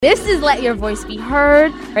This is Let Your Voice Be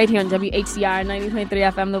Heard, right here on WHCR 90.3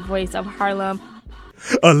 FM, the voice of Harlem.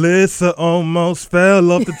 Alyssa almost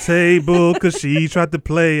fell off the table because she tried to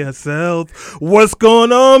play herself. What's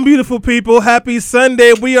going on, beautiful people? Happy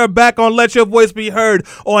Sunday. We are back on Let Your Voice Be Heard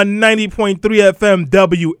on 90.3 FM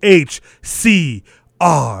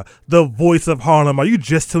WHCR, the voice of Harlem. Are you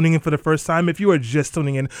just tuning in for the first time? If you are just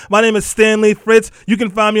tuning in, my name is Stanley Fritz. You can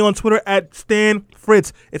find me on Twitter at Stan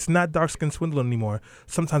Fritz. It's not Dark Skin Swindler anymore.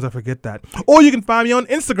 Sometimes I forget that. Or you can find me on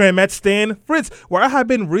Instagram at Stan Fritz, where I have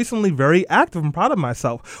been recently very active and proud of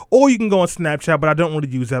myself. Or you can go on Snapchat, but I don't really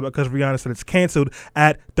use that because Rihanna said it's canceled,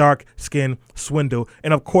 at Dark Skin Swindle.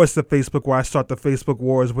 And of course the Facebook, where I start the Facebook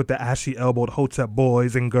wars with the ashy elbowed Hotep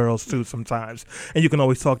boys and girls too sometimes. And you can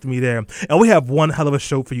always talk to me there. And we have one hell of a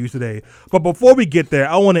show for you today. But before we get there,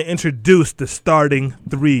 I want to introduce the starting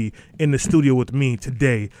three in the studio with me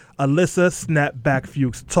today. Alyssa, Snapback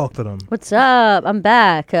Fuchs, talk to them. What's up? I'm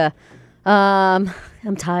back. I'm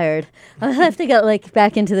tired. I have to get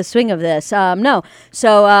back into the swing of this. So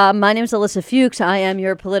my name is Alyssa Fuchs. I am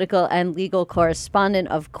your political and legal correspondent,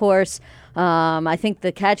 of course. I think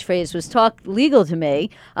the catchphrase was "talk legal to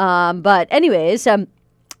me." But anyways,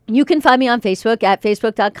 you can find me on Facebook at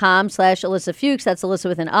facebook.com/Alyssa Fuchs. That's Alyssa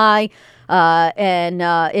with an I. And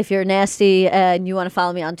if you're nasty and you want to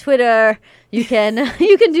follow me on Twitter, you can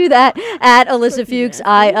do that at Alyssa Fuchs,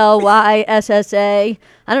 ILYSSA.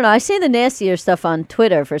 I don't know. I say the nastier stuff on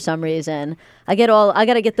Twitter for some reason. I got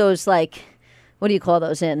to get those what do you call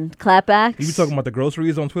those in? Clapbacks? You be talking about the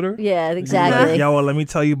groceries on Twitter? Yeah, exactly. Yeah, well, let me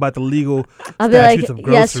tell you about the legal I'll statutes be of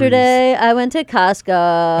groceries. Yesterday I went to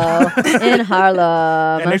Costco in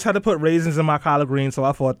Harlem. And they tried to put raisins in my collard greens, so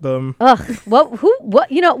I fought them. Ugh, what?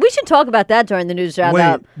 We should talk about that during the news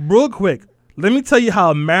roundup. Wait, real quick. Let me tell you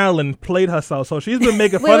how Marilyn played herself. So she's been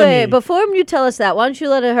making fun of me. Wait, before you tell us that, why don't you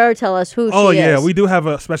let her tell us who she is? Oh, yeah, we do have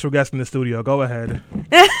a special guest in the studio. Go ahead.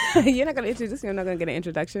 You're not going to introduce me. I'm not going to get an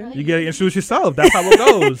introduction. You get to introduce yourself. That's how it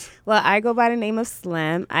goes. Well, I go by the name of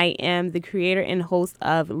Slim. I am the creator and host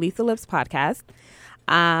of Lethal Lips podcast.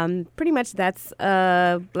 Pretty much that's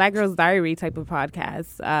a Black Girl's Diary type of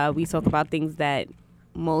podcast. We talk about things that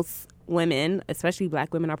most women, especially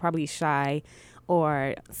Black women, are probably shy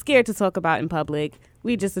or scared to talk about in public.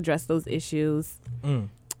 We just address those issues.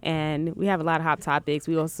 And we have a lot of hot topics.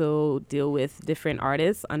 We also deal with different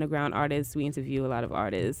artists, underground artists. We interview a lot of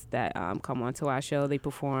artists that come onto our show. They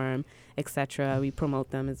perform, etc. We promote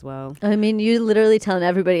them as well. I mean, you're literally telling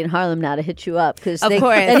everybody in Harlem now to hit you up because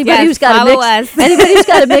anybody who's got a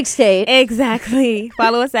mixtape. Exactly.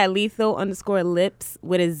 Follow us at Lethal_Lips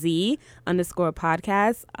with a Z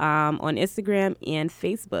 _podcast on Instagram and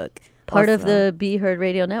Facebook. Part of the Be Heard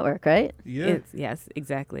Radio Network, right? Yeah. Yes,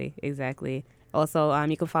 exactly. Also,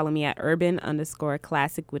 you can follow me at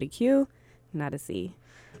urban_classic with a Q, not a C.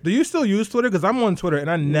 Do you still use Twitter? Because I'm on Twitter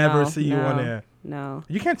and I never see you on there. No.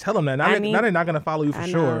 You can't tell them that. Now they're not going to follow you for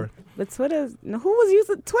sure. But Twitter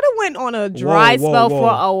went on a dry spell for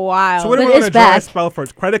a while. Twitter went on a dry spell for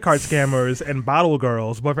credit card scammers and bottle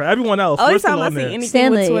girls. But for everyone else, we're still on there.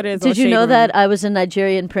 Stanley, did you know that I was a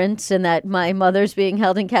Nigerian prince and that my mother's being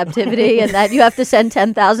held in captivity and that you have to send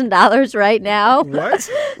 $10,000 right now? What?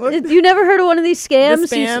 You never heard of one of these scams?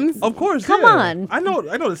 The scams? Of course. Come on. I know the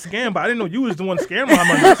scam, but I didn't know you was the one scamming my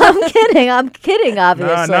money. I'm kidding,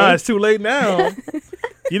 obviously. Nah, it's too late now.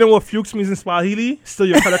 You know what Fuchs means in Swahili? Still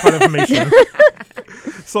your credit card information.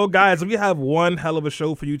 So, guys, we have one hell of a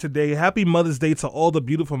show for you today. Happy Mother's Day to all the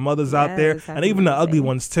beautiful mothers out there, and even the ugly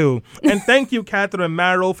ones, too. And thank you, Catherine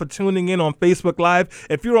Marrow, for tuning in on Facebook Live.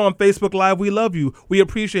 If you're on Facebook Live, we love you. We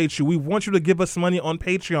appreciate you. We want you to give us money on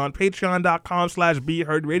Patreon,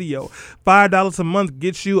 patreon.com/BeHeardRadio. $5 a month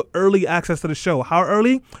gets you early access to the show. How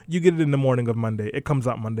early? You get it in the morning of Monday. It comes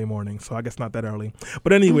out Monday morning, so I guess not that early.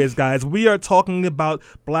 But anyways, guys, we are talking about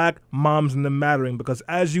Black moms and the mattering because,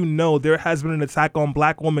 as you know, there has been an attack on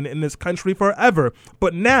Black women in this country forever.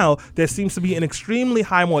 But now there seems to be an extremely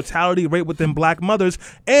high mortality rate within Black mothers,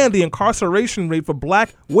 and the incarceration rate for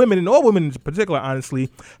Black women, and all women in particular,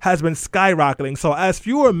 honestly, has been skyrocketing. So as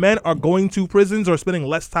fewer men are going to prisons or spending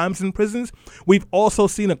less time in prisons, we've also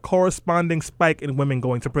seen a corresponding spike in women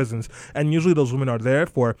going to prisons. And usually those women are there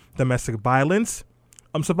for domestic violence,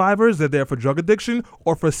 survivors, they're there for drug addiction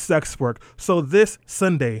or for sex work. So this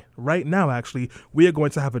Sunday, right now actually, we are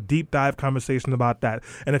going to have a deep dive conversation about that.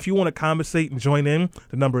 And if you want to conversate and join in,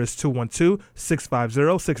 the number is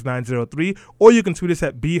 212-650-6903, or you can tweet us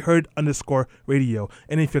at BeHeard_radio.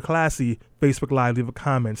 And if you're classy, Facebook Live, leave a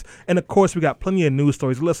comment. And of course, we got plenty of news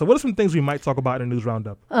stories. Alyssa, what are some things we might talk about in the news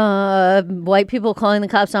roundup? White people calling the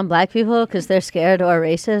cops on Black people because they're scared or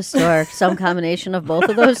racist or some combination of both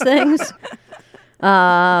of those things.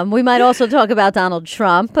 We might also talk about Donald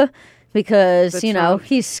Trump because, The you know, Trump.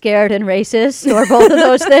 he's scared and racist or both of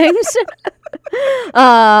those things.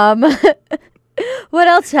 What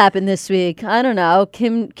else happened this week? I don't know.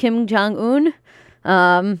 Kim Jong-un.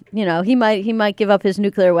 You know, he might give up his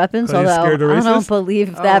nuclear weapons, 'Cause he's although scared of I don't racists?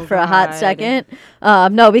 believe that Oh, for a hot God. second.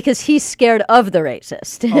 No, because he's scared of the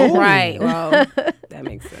racist. Oh. Right. Well, that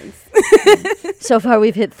makes sense. So far,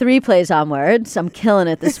 we've hit 3 plays on words. I'm killing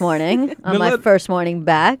it this morning on my Naled- first morning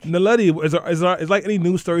back. Naledi, is like any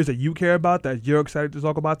news stories that you care about that you're excited to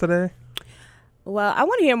talk about today? Well, I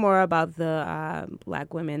want to hear more about the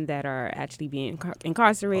black women that are actually being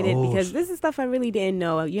incarcerated Oh, because this is stuff I really didn't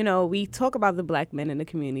know. You know, we talk about the black men in the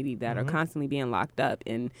community that Mm-hmm. are constantly being locked up,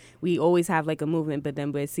 and we always have like a movement, but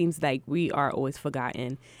it seems like we are always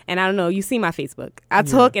forgotten. And I don't know, you see my Facebook. I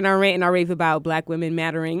talk and I rant and I rave about black women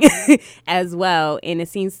mattering as well, and it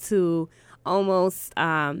seems to almost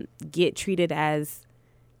get treated as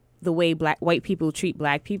the way white people treat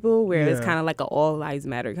black people, where it's Yeah. kind of like a all lives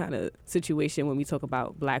matter kind of situation when we talk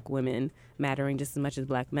about black women mattering just as much as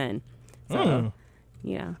black men. So, Mm.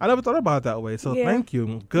 yeah. I never thought about it that way, so Yeah. thank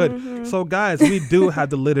you. Good. So, guys, we do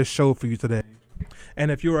have the latest show for you today.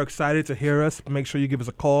 And if you're excited to hear us, make sure you give us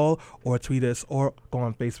a call or tweet us or go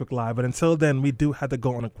on Facebook Live. But until then, we do have to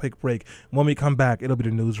go on a quick break. When we come back, it'll be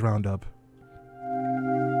the news roundup.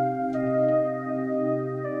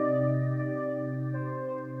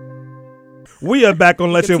 We are back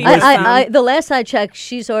on Let Your Good Voice. team. The last I checked,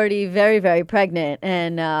 she's already very, very pregnant,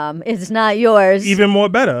 and it's not yours. Even more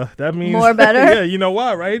better. That means More better? Yeah, you know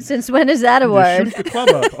why, right? Since when is that a You word? shoot the club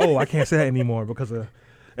up. Oh, I can't say that anymore because of.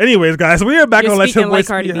 Anyways, guys, we are back You're on Let Your speaking like Voice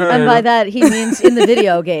Cardi Be B. Heard. And by that, he means in the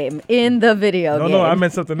video game. In the video No, game. no, I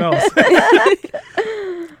meant something else.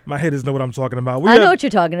 My hitters know what I'm talking about. I know what you're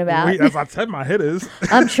talking about. As I said, my hitters.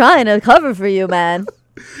 I'm trying to cover for you, man.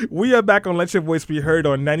 We are back on Let Your Voice Be Heard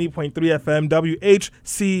on 90.3 FM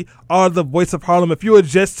WHCR, the voice of Harlem. If you are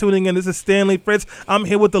just tuning in, this is Stanley Fritz. I'm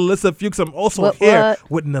here with Alyssa Fuchs. I'm also What, here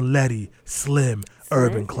what? with Naledi, Slim,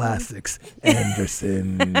 Urban Classics,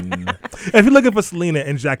 Anderson. If you're looking for Selena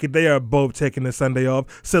and Jackie, they are both taking the Sunday off.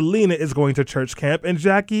 Selena is going to church camp, and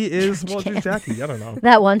Jackie is, well, she's Jackie. I don't know.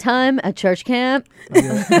 That one time at church camp,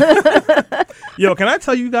 Yo, can I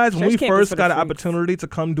tell you guys, when Church we camp is first for the got an freaks. opportunity to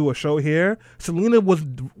come do a show here, Selena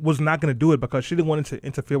was not going to do it because she didn't want it to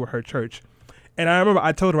interfere with her church. And I remember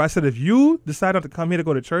I told her, I said, if you decide not to come here to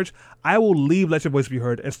go to church, I will leave Let Your Voice Be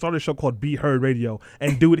Heard and start a show called Be Heard Radio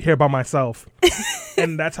and do it here by myself.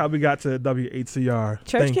 And that's how we got to WHCR.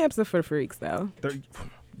 Church camps are for freaks, though.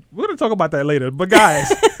 We're going to talk about that later. But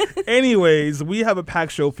guys, anyways, we have a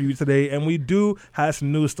packed show for you today, and we do have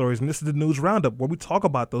some news stories. And this is the news roundup where we talk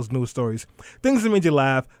about those news stories. Things that made you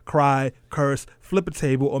laugh, cry, curse, flip a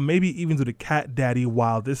table, or maybe even do the cat daddy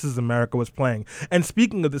while This Is America was playing. And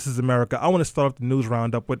speaking of This Is America, I want to start off the news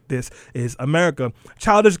roundup with This Is America.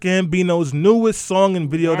 Childish Gambino's newest song and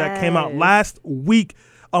video that came out Yes. last week.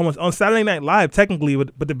 On Saturday Night Live, technically,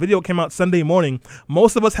 but the video came out Sunday morning.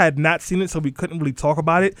 Most of us had not seen it, so we couldn't really talk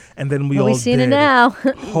about it. And then we all we've seen did. it now.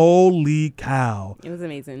 Holy cow! It was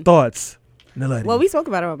amazing. Thoughts, Naledi? Well, we spoke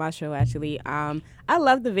about it on my show, actually. I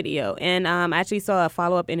love the video. And I actually saw a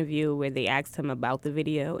follow-up interview where they asked him about the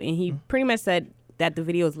video. And he pretty much said that the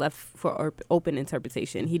video is left for open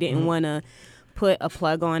interpretation. He didn't want to put a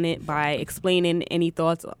plug on it by explaining any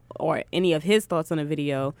thoughts or any of his thoughts on the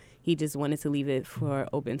video. He just wanted to leave it for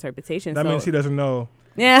open interpretation. that means he doesn't know.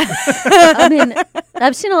 Yeah. I mean,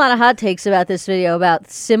 I've seen a lot of hot takes about this video about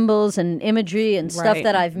symbols and imagery and stuff Right.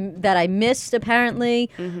 that I missed apparently.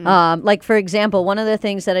 Like for example, one of the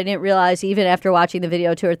things that I didn't realize even after watching the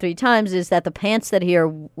video 2 or 3 times is that the pants that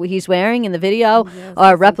he's wearing in the video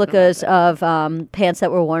are replicas of pants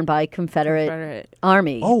that were worn by Confederate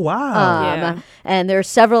Army. Oh wow! Yeah. And there's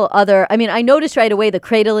several other. I mean, I noticed right away the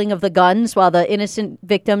cradling of the guns while the innocent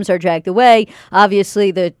victims are dragged away.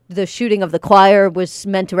 Obviously, the shooting of the choir was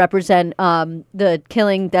meant to represent the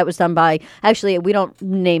killing that was done by. Actually, we don't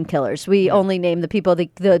name killers. We only name the people.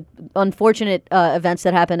 The unfortunate events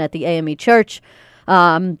that happened at the AME church.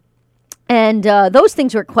 And those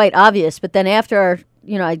things were quite obvious. But then after,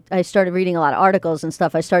 you know, I started reading a lot of articles and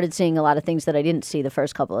stuff, I started seeing a lot of things that I didn't see the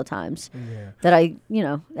first couple of times. Yeah. That I, you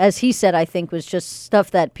know, as he said, I think was just stuff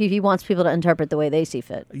that he wants people to interpret the way they see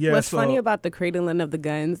fit. Yeah. What's so, funny about the cradling of the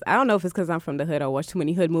guns, I don't know if it's because I'm from the hood or watch too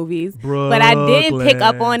many hood movies, but I didn't pick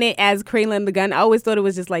up on it as cradling the gun. I always thought it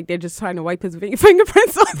was just like they're just trying to wipe his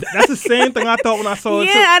fingerprints off. That's the same thing I thought when I saw it.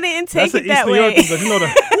 Yeah, I didn't take That's it an that Eastern Europe way. thing, 'cause you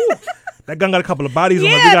know That gun got a couple of bodies on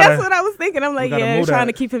it. Yeah, that's what I was thinking. I'm like, gotta trying that.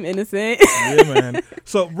 to keep him innocent. Yeah, man.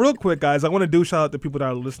 So real quick, guys, I want to do shout out to people that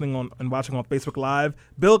are listening on and watching on Facebook Live.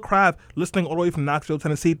 Bill Kraft, listening all the way from Knoxville,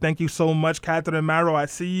 Tennessee. Thank you so much. Catherine Marrow, I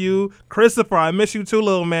see you. Christopher, I miss you too,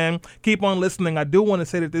 little man. Keep on listening. I do want to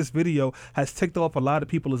say that this video has ticked off a lot of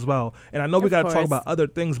people as well. And I know we got to talk about other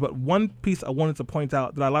things, but one piece I wanted to point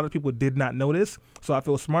out that a lot of people did not notice, so I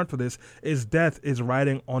feel smart for this, is Death is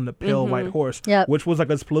riding on the pale white horse, which was like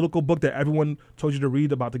this political book that everyone told you to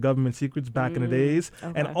read about the government secrets back in the days.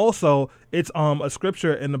 Okay. And also, it's a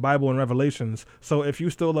scripture in the Bible in Revelations. So if you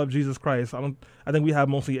still love Jesus Christ, I think we have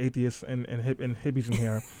mostly atheists and hippies in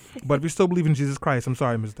here. But if you still believe in Jesus Christ, I'm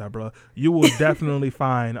sorry, Ms. Deborah, you will definitely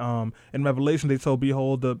find in Revelation they told,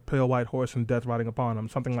 behold the pale white horse and death riding upon him,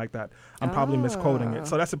 something like that. I'm probably misquoting it.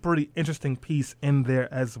 So that's a pretty interesting piece in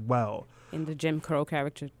there as well. In the Jim Crow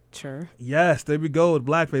caricature. Yes, there we go with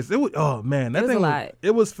blackface. It was, oh man, that thing was a lot.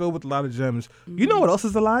 It was filled with a lot of gems. You know what else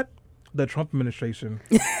is a lot? The Trump administration.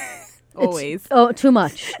 Always. Too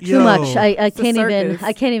much. Too much. I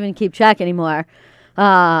can't even keep track anymore.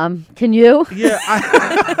 Can you?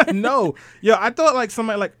 Yeah, no. Yeah, I thought like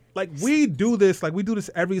somebody like we do this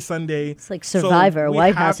every Sunday. It's like Survivor, so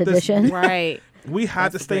White House edition. Right. We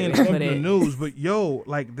had to stay informed of the news, but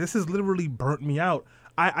like this has literally burnt me out.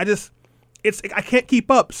 I can't keep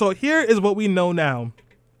up. So here is what we know now.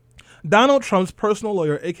 Donald Trump's personal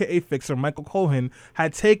lawyer, a.k.a. Fixer, Michael Cohen,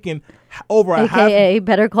 had taken over a.k.a.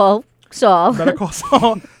 Better Call Saul. Better Call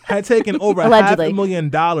Saul had taken over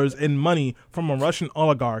 $500,000 in money from a Russian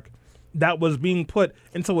oligarch that was being put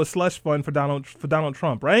into a slush fund for Donald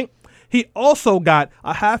Trump, right? He also got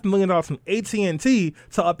 $500,000 from AT&T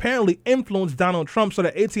to apparently influence Donald Trump so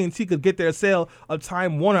that AT&T could get their sale of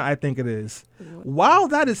Time Warner, I think it is. While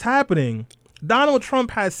that is happening, Donald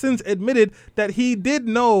Trump has since admitted that he did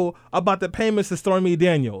know about the payments to Stormy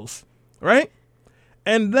Daniels, right?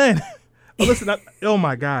 And then, listen, oh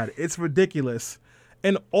my God, it's ridiculous.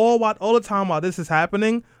 And all the time while this is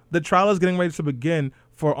happening, the trial is getting ready to begin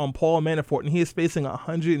for Paul Manafort, and he is facing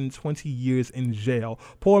 120 years in jail.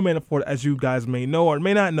 Paul Manafort, as you guys may know or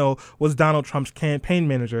may not know, was Donald Trump's campaign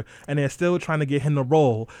manager, and they're still trying to get him to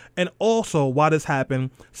roll. And also, while this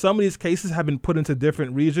happened, some of these cases have been put into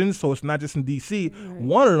different regions, so it's not just in D.C. Right.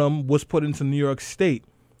 One of them was put into New York State.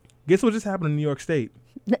 Guess what just happened in New York State?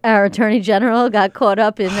 Our attorney general got caught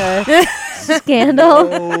up in a scandal.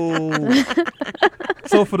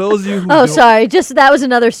 So for those of you who sorry, that was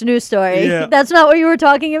another news story. Yeah. That's not what you were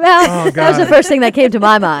talking about? Oh, God. That was the first thing that came to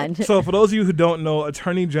my mind. So for those of you who don't know,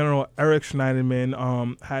 Attorney General Eric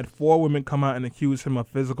Schneiderman had 4 women come out and accuse him of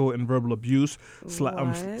physical and verbal abuse,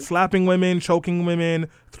 slapping women, choking women,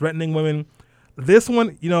 threatening women. This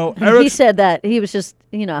one, Eric, he said that he was just,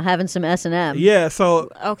 having some S&M. Yeah, so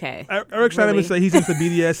okay. Eric Schneiderman said he's into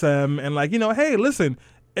BDSM and hey, listen,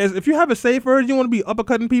 if you have a safe word, you want to be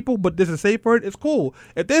uppercutting people, but there's a safe word, it's cool.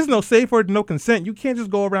 If there's no safe word, no consent, you can't just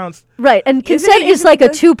go around. Right, and consent is like a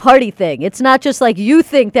two-party thing. It's not just like you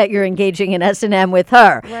think that you're engaging in S&M with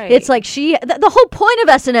her. Right. It's like the whole point of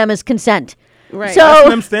S&M is consent. Right. So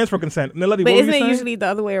S&M stands for consent. Nellady, but isn't it usually the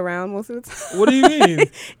other way around most of the time? What do you mean?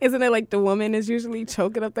 Isn't it like the woman is usually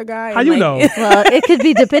choking up the guy? How you know? Well, it could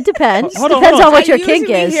be. It depends. Hold depends on what your kink is.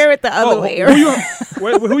 I usually hear it the other way around.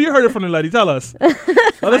 Who you heard it from, Nellady? Tell us.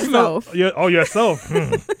 Myself. Yourself.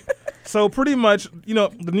 So pretty much,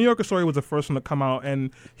 the New Yorker story was the first one to come out,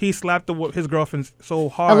 and he slapped his girlfriend so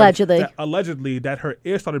hard, allegedly, that her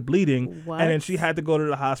ear started bleeding, and then she had to go to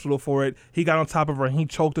the hospital for it. He got on top of her, and he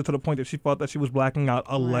choked her to the point that she felt that she was blacking out,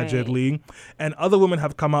 allegedly. Right. And other women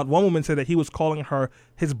have come out. One woman said that he was calling her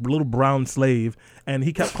his little brown slave, and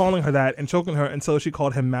he kept calling her that and choking her until she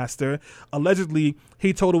called him master. Allegedly,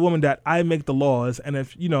 he told a woman that I make the laws, and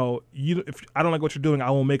if I don't like what you're doing, I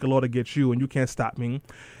will make a law to get you, and you can't stop me.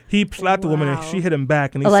 He slapped the woman and she hit him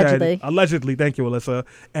back, and he said, allegedly, thank you, Alyssa.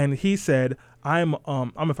 And he said, I'm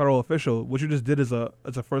a federal official. What you just did is a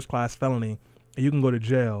first-class felony, and you can go to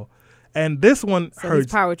jail. And this one hurts.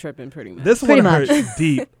 He's power tripping pretty much. This one hurts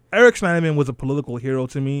deep. Eric Schneiderman was a political hero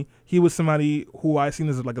to me. He was somebody who I seen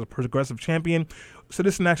as like a progressive champion.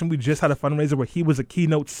 Citizen Action, we just had a fundraiser where he was a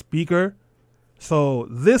keynote speaker. So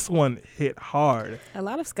this one hit hard. A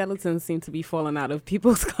lot of skeletons seem to be falling out of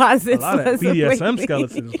people's closets. A lot of BDSM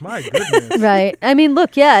skeletons. My goodness. Right. I mean,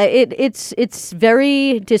 look, yeah, it's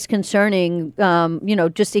very disconcerting,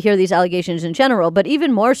 just to hear these allegations in general. But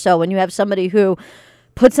even more so when you have somebody who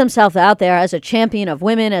puts himself out there as a champion of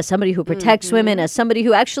women, as somebody who protects women, as somebody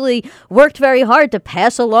who actually worked very hard to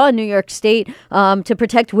pass a law in New York State to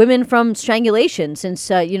protect women from strangulation, since,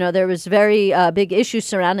 there was very big issues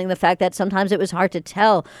surrounding the fact that sometimes it was hard to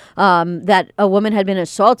tell that a woman had been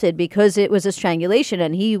assaulted because it was a strangulation,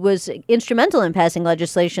 and he was instrumental in passing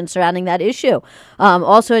legislation surrounding that issue.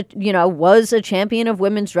 Also, was a champion of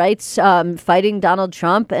women's rights, fighting Donald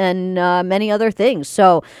Trump and many other things.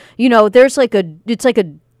 So, there's it's like a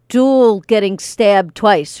duel getting stabbed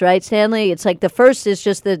twice, right, Stanley? It's like the first is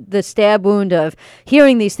just the stab wound of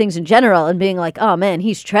hearing these things in general and being like, oh man,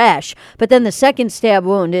 he's trash. But then the second stab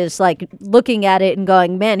wound is like looking at it and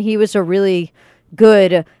going, man, he was a really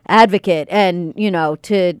good advocate. And,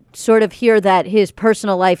 to sort of hear that his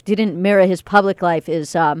personal life didn't mirror his public life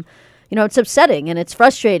is, it's upsetting and it's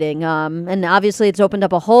frustrating. And obviously it's opened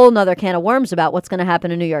up a whole nother can of worms about what's going to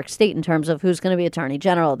happen in New York State in terms of who's going to be attorney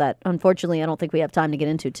general that unfortunately I don't think we have time to get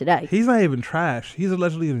into today. He's not even trash. He's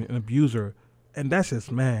allegedly an abuser. And that's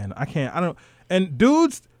just, man, and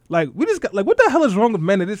dudes, we just got, what the hell is wrong with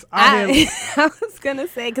men? I was going to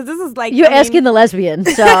say, because this is You're asking the lesbian,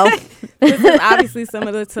 so. This is obviously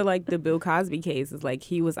similar to the Bill Cosby case. It's like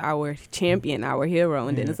he was our champion, our hero.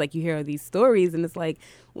 And then it's like you hear these stories and it's like,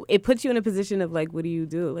 it puts you in a position of what do you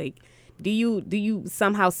do? Do you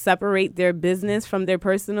somehow separate their business from their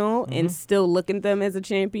personal and still look at them as a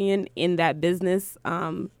champion in that business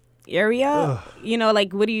area?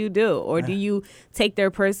 Ugh. What do you do? Or do you take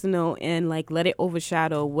their personal and let it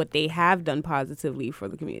overshadow what they have done positively for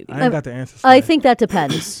the community? I ain't got the answers. I think that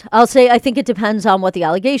depends. I think it depends on what the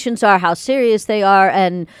allegations are, how serious they are,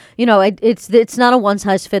 and it's not a one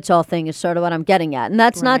size fits all thing is sort of what I'm getting at. And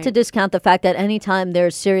that's not to discount the fact that anytime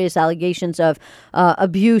there's serious allegations of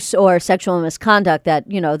abuse or sexual misconduct that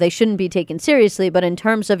they shouldn't be taken seriously, but in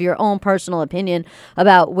terms of your own personal opinion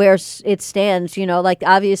about where it stands,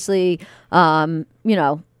 obviously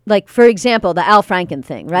for example, the Al Franken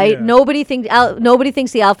thing, right? Yeah. Nobody thinks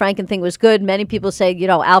the Al Franken thing was good. Many people say,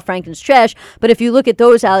 Al Franken's trash. But if you look at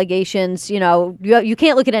those allegations, you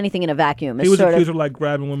can't look at anything in a vacuum. He was accused of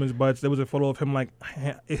grabbing women's butts. There was a photo of him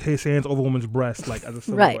his hands over women's breasts, as a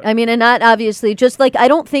silhouette. Right. I mean, and that obviously just I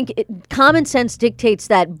don't think common sense dictates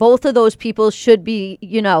that both of those people should be,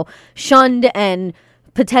 shunned and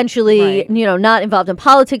potentially, not involved in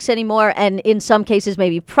politics anymore, and in some cases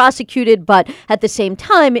maybe prosecuted, but at the same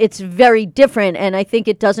time, it's very different, and I think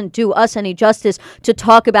it doesn't do us any justice to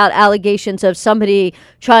talk about allegations of somebody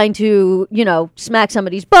trying to, smack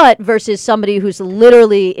somebody's butt versus somebody who's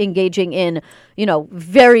literally engaging in,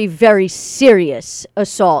 very, very serious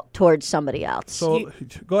assault towards somebody else. So,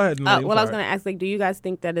 go ahead. I was going to ask, do you guys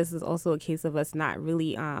think that this is also a case of us not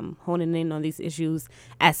really honing in on these issues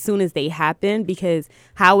as soon as they happen? Because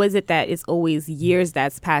how is it that it's always years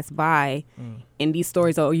that's passed by and these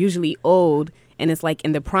stories are usually old, and it's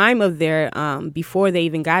in the prime of their, before they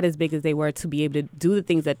even got as big as they were to be able to do the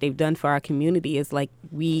things that they've done for our community, it's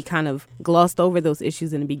we kind of glossed over those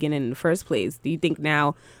issues in the beginning in the first place. Do you think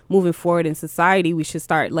now, moving forward in society, we should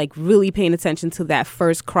start really paying attention to that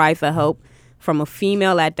first cry for help from a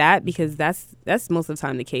female at that? Because that's most of the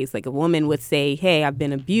time the case. A woman would say, hey, I've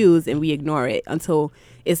been abused, and we ignore it until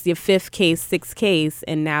it's the fifth case, sixth case,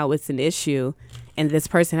 and now it's an issue. And this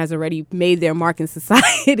person has already made their mark in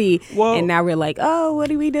society, and now we're oh, what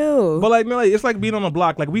do we do? But it's like being on a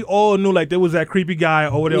block. We all knew there was that creepy guy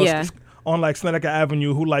over there on Seneca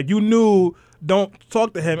Avenue who you knew don't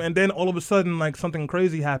talk to him, and then all of a sudden something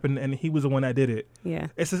crazy happened, and he was the one that did it. Yeah,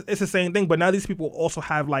 it's the same thing. But now these people also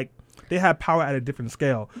have they have power at a different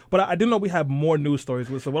scale. But I didn't know we have more news stories.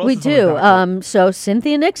 So what else we do. So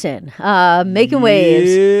Cynthia Nixon making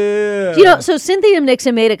waves. So Cynthia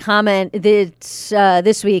Nixon made a comment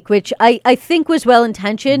this week, which I think was well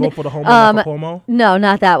intentioned. Vote for the homo, not for homo? No,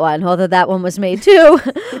 not that one. Although that one was made too.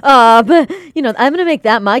 I'm going to make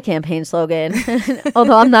that my campaign slogan.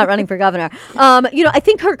 Although I'm not running for governor. I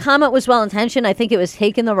think her comment was well intentioned. I think it was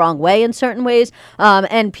taken the wrong way in certain ways,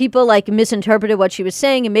 and people misinterpreted what she was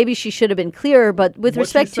saying, and maybe she should have been clearer. But with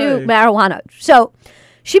respect to marijuana, so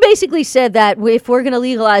she basically said that if we're going to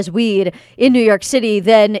legalize weed in New York City,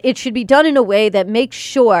 then it should be done in a way that makes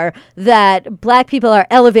sure that black people are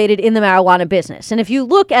elevated in the marijuana business. And if you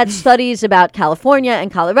look at studies about California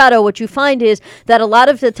and Colorado, what you find is that a lot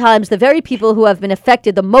of the times the very people who have been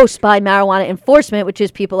affected the most by marijuana enforcement, which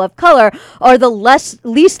is people of color, are the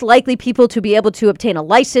least likely people to be able to obtain a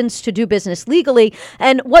license to do business legally.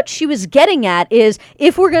 And what she was getting at is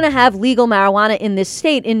if we're going to have legal marijuana in this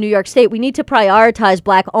state, in New York State, we need to prioritize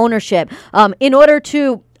black ownership in order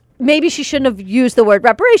to maybe she shouldn't have used the word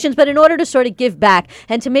reparations, but in order to sort of give back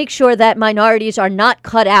and to make sure that minorities are not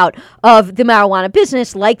cut out of the marijuana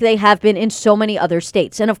business like they have been in so many other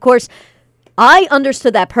states. And of course, I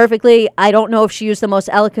understood that perfectly. I don't know if she used the most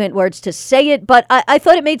eloquent words to say it, but I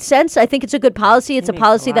thought it made sense. I think it's a good policy. It's a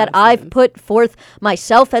policy that I've put forth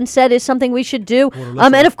myself and said is something we should do.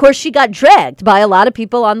 And of course, she got dragged by a lot of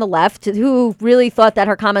people on the left who really thought that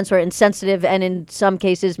her comments were insensitive and in some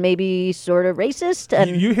cases maybe sort of racist.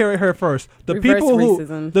 And You hear it here first. The Reverse who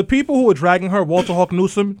racism. the people who were dragging her, Walter Hawk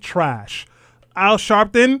Newsom, trash. Al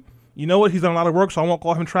Sharpton, you know what? He's done a lot of work, so I won't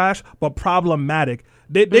call him trash, but problematic.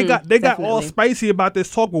 They got all definitely. spicy about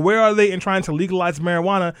this talk, but where are they in trying to legalize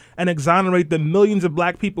marijuana and exonerate the millions of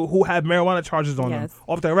black people who have marijuana charges on them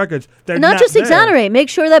off their records? They're not just there. exonerate, make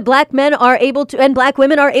sure that black men are able to and black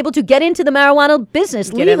women are able to get into the marijuana business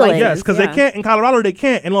Get it legally. like Yes, because Yeah. they can't. In Colorado, they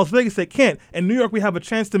can't. In Las Vegas, they can't. In New York, we have a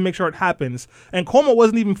chance to make sure it happens. And Cuomo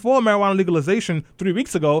wasn't even for marijuana legalization 3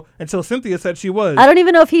 weeks ago until Cynthia said she was. I don't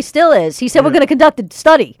even know if he still is. He said we're Yeah. going to conduct a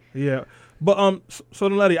study. Yeah. But so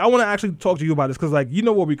Letty, I want to actually talk to you about this because like you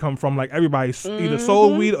know where we come from. Like everybody's either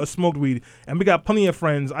sold weed or smoked weed, and we got plenty of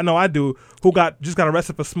friends. I know I do who just got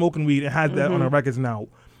arrested for smoking weed and has that on their records now.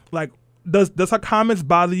 Like, does her comments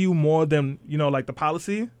bother you more than like the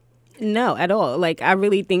policy? No, at all. Like, I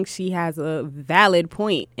really think she has a valid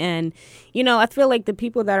point. And, I feel like the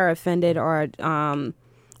people that are offended are,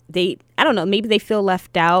 I don't know, maybe they feel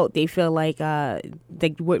left out. They feel like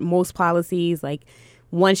with most policies, like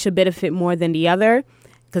one should benefit more than the other,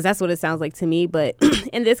 because that's what it sounds like to me. But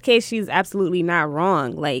in this case, she's absolutely not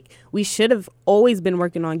wrong. Like, we should have always been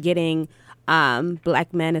working on getting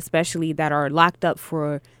black men, especially that are locked up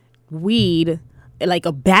for weed, like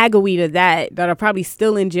a bag of weed of that are probably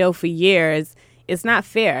still in jail for years. It's not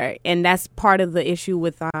fair, and that's part of the issue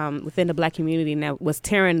with within the black community, and that was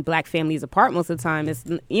tearing black families apart most of the time. Is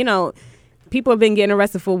people have been getting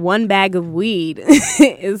arrested for one bag of weed.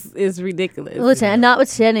 is ridiculous. Listen, and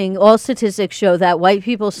notwithstanding, all statistics show that white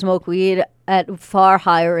people smoke weed at far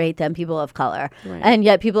higher rate than people of color, Right. and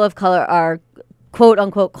yet people of color are quote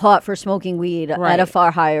unquote caught for smoking weed at a Right.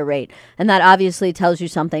 far higher rate. And that obviously tells you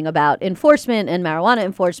something about enforcement and marijuana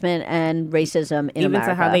enforcement and racism in Even America.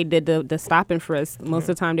 to how they did the stop and frisk. Most of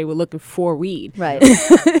the time, they were looking for weed. Right.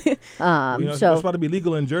 It's So about to be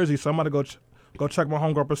legal in Jersey, so I'm about to go check my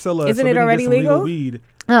homegirl Priscilla. Isn't so we it can get already some legal legal? weed.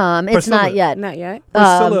 it's Priscilla. not yet. Not yet.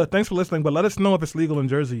 Priscilla, thanks for listening, but let us know if it's legal in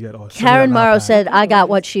Jersey yet. Or Karen Morrow said, "I got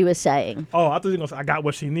what she was saying." "Oh, I thought you were gonna say I got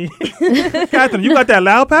what she needs." Catherine, you got that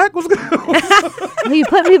loud pack? What's good? Are you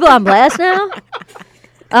putting people on blast now?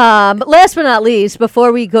 But last but not least,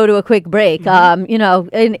 before we go to a quick break,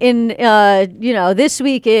 this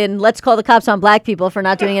week in Let's Call the Cops on Black People for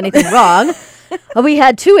Not Doing Anything Wrong, we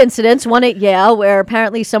had two incidents. One at Yale, where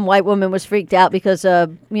apparently some white woman was freaked out because a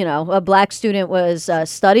black student was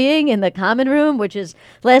studying in the common room, which is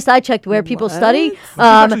last I checked where people study.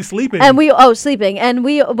 actually sleeping. And sleeping, and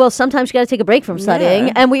sometimes you got to take a break from studying.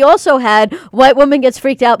 Yeah. And we also had white woman gets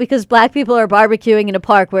freaked out because black people are barbecuing in a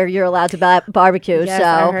park where you're allowed to barbecue. Yes, so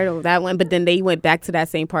I heard of that one. But then they went back to that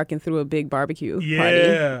same park and threw a big barbecue party.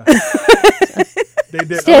 Yeah. They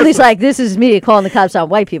did. Stanley's like, this is me calling the cops on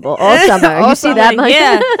white people all summer. You see that, Mike?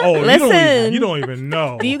 Yeah. Oh, Listen. you don't even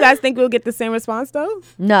know. Do you guys think we'll get the same response though?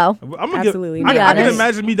 No. I'm gonna Absolutely I not. can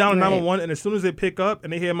imagine me down in Right. 911, and as soon as they pick up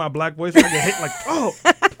and they hear my black voice, I get hit like, oh,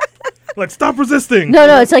 like stop resisting.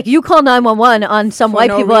 No, it's like you call 911 on some For white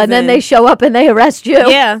no people, and then reason. they show up and they arrest you.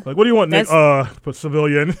 Yeah. Like, what do you want, Nick? Put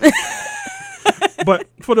civilian. But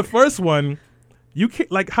for the first one, you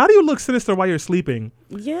can't, like, how do you look sinister while you're sleeping?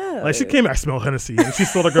 Yeah. Like, she came, I smell Hennessy, and she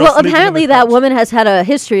saw the girl Well, sneaking in apparently the that couch. woman has had a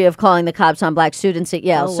history of calling the cops on black students at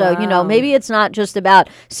Yale. Oh, So, wow. maybe it's not just about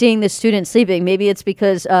seeing the student sleeping. Maybe it's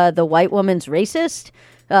because the white woman's racist.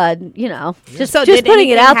 Just So did putting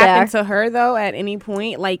it anything out happen there. to her though at any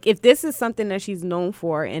point? Like, if this is something that she's known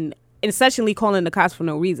for, and essentially calling the cops for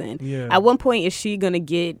no reason, Yeah. at one point is she gonna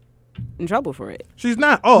get in trouble for it? She's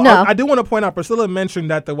not. Oh, No. I do want to point out, Priscilla mentioned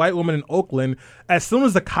that the white woman in Oakland, as soon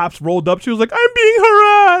as the cops rolled up, she was like, I'm being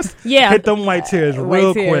harassed. Yeah. Hit them white tears real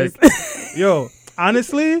White tears. quick. Yo,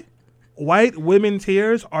 honestly, white women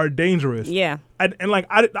tears are dangerous. Yeah. And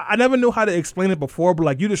I never knew how to explain it before, but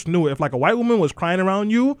like you just knew it. If like a white woman was crying around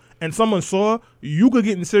you and someone saw, you could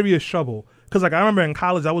get in serious trouble. Because like I remember in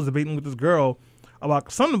college, I was debating with this girl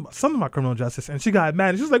about something about criminal justice, and she got mad.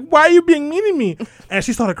 And she was like, "Why are you being mean to me?" And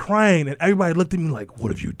she started crying, and everybody looked at me like,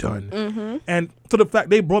 "What have you done?" Mm-hmm. And to the fact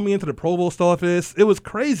they brought me into the provost office, it was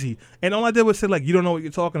crazy. And all I did was say, like, "You don't know what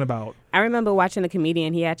you're talking about." I remember watching a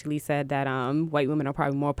comedian. He actually said that white women are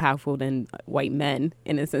probably more powerful than white men,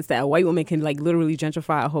 in the sense that a white woman can like literally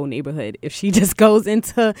gentrify a whole neighborhood. If she just goes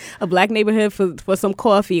into a black neighborhood for some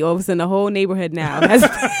coffee, all of a sudden the whole neighborhood now has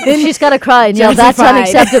She's got to cry and yell, "That's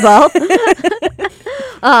unacceptable."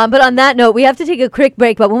 But on that note, we have to take a quick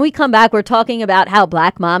break. But when we come back, we're talking about how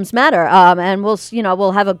Black moms matter, and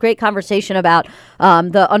we'll have a great conversation about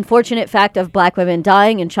the unfortunate fact of Black women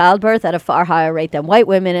dying in childbirth at a far higher rate than white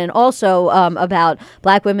women, and also about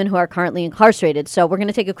Black women who are currently incarcerated. So we're going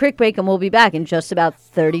to take a quick break, and we'll be back in just about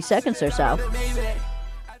 30 seconds or so.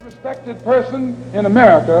 The respected person in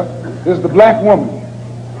America is the Black woman.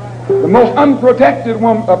 The most unprotected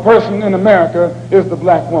person in America is the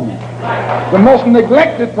Black woman. The most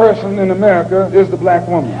neglected person in America is the Black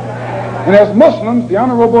woman. And as Muslims, the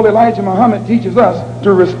Honorable Elijah Muhammad teaches us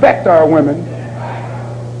to respect our women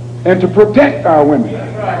and to protect our women.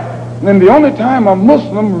 And the only time a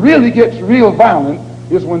Muslim really gets real violent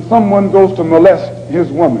is when someone goes to molest his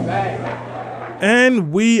woman.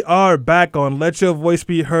 And we are back on Let Your Voice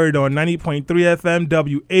Be Heard on 90.3 FM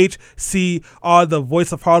WHCR, the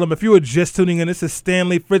voice of Harlem. If you were just tuning in, this is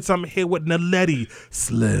Stanley Fritz. I'm here with Naledi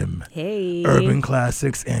Slim. Hey. Urban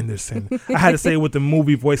Classics Anderson. I had to say it with the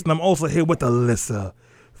movie voice, and I'm also here with Alyssa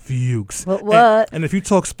Fuchs. What? And if you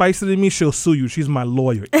talk spicy to me, she'll sue you. She's my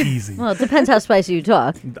lawyer. Easy. Well, it depends how spicy you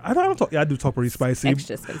talk. I don't talk. Yeah, I do talk pretty spicy.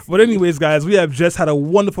 Extra spicy. But anyways, guys, we have just had a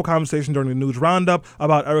wonderful conversation during the news roundup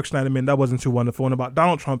about Eric Schneiderman. That wasn't too wonderful. And about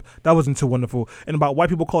Donald Trump. That wasn't too wonderful. And about white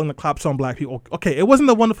people calling the cops on black people. Okay, it wasn't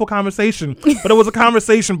a wonderful conversation, but it was a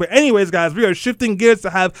conversation. But anyways, guys, we are shifting gears to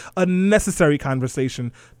have a necessary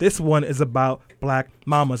conversation. This one is about Black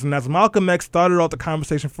mamas. And as Malcolm X started off the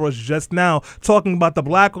conversation for us just now, talking about the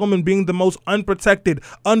Black woman being the most unprotected,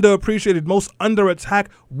 underappreciated, most under attack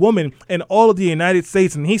woman in all of the United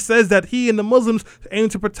States. And he says that he and the Muslims aim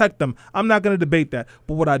to protect them. I'm not going to debate that.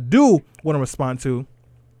 But what I do want to respond to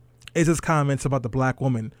is his comments about the Black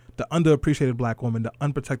woman, the underappreciated Black woman, the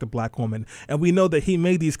unprotected Black woman. And we know that he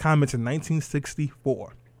made these comments in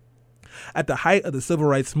 1964. At the height of the civil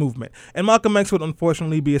rights movement. And Malcolm X would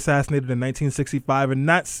unfortunately be assassinated in 1965 and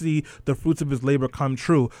not see the fruits of his labor come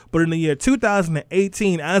true. But in the year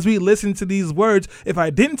 2018, as we listen to these words, if I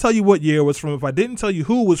didn't tell you what year it was from, if I didn't tell you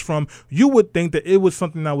who it was from, you would think that it was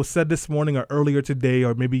something that was said this morning or earlier today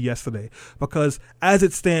or maybe yesterday. Because as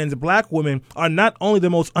it stands, Black women are not only the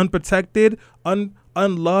most unprotected,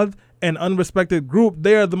 unloved, and unrespected group,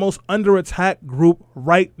 they are the most under attack group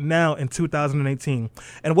right now in 2018.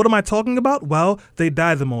 And what am I talking about? Well, they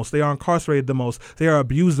die the most. They are incarcerated the most. They are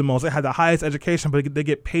abused the most. They have the highest education, but they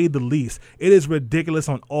get paid the least. It is ridiculous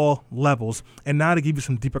on all levels. And now to give you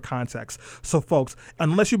some deeper context. So folks,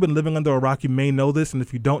 unless you've been living under a rock, you may know this. And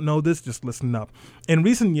if you don't know this, just listen up. In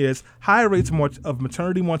recent years, higher rates of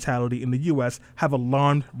maternity mortality in the U.S. have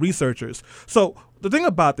alarmed researchers. So the thing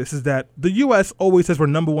about this is that the U.S. always says we're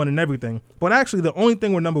number one in everything, but actually the only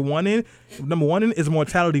thing we're number one in is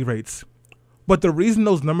mortality rates. But the reason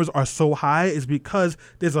those numbers are so high is because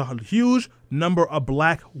there's a huge number of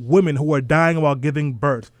Black women who are dying while giving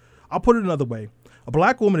birth. I'll put it another way. A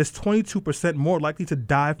Black woman is 22% more likely to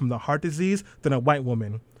die from the heart disease than a white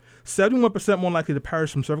woman, 71% more likely to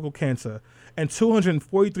perish from cervical cancer, and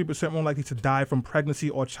 243% more likely to die from pregnancy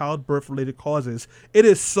or childbirth-related causes. It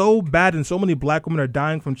is so bad, and so many Black women are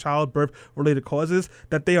dying from childbirth-related causes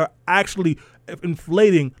that they are actually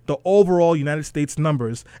inflating the overall United States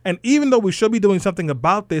numbers. And even though we should be doing something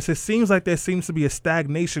about this, it seems like there seems to be a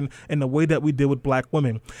stagnation in the way that we deal with Black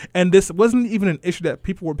women. And this wasn't even an issue that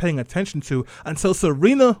people were paying attention to until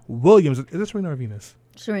Serena Williams. Is it Serena or Venus?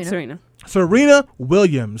 Serena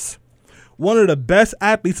Williams, one of the best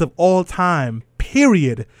athletes of all time,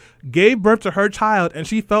 period, gave birth to her child, and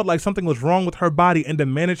she felt like something was wrong with her body and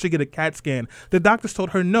demanded she get a CAT scan. The doctors told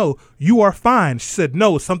her, no, you are fine. She said,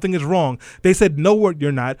 no, something is wrong. They said, no,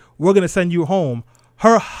 you're not. We're going to send you home.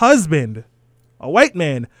 Her husband, a white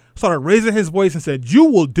man, started raising his voice and said, you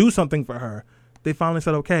will do something for her. They finally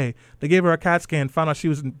said, okay. They gave her a CAT scan, found out she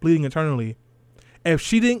was bleeding internally. If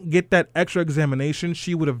she didn't get that extra examination,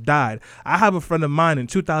 she would have died. I have a friend of mine in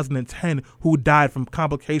 2010 who died from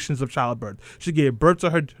complications of childbirth. She gave birth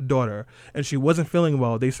to her daughter, and she wasn't feeling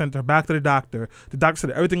well. They sent her back to the doctor. The doctor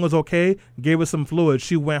said everything was okay, gave her some fluids.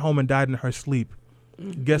 She went home and died in her sleep.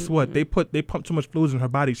 Guess what? They pumped too much fluids in her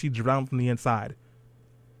body. She drowned from the inside.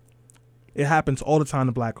 It happens all the time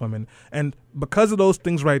to black women. And because of those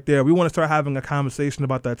things right there, we want to start having a conversation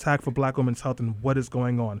about the attack for black women's health and what is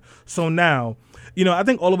going on. So now, I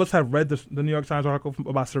think all of us have read the New York Times article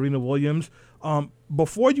about Serena Williams.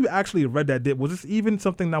 Before you actually read that, was this even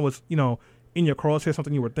something that was, in your crosshair,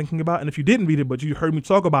 something you were thinking about? And if you didn't read it, but you heard me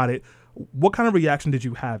talk about it, what kind of reaction did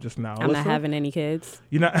you have just now? I'm not having any kids.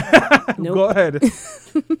 You're not? Nope. Go ahead.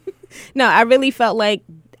 No, I really felt like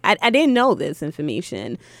I didn't know this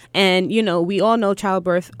information. And, we all know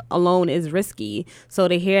childbirth alone is risky. So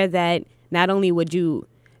to hear that not only would you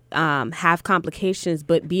have complications,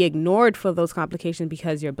 but be ignored for those complications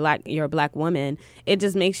because you're a black woman, it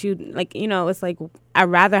just makes you it's like I'd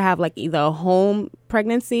rather have like either a home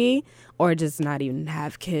pregnancy or just not even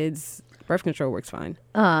have kids. Birth control works fine.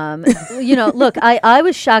 Look, I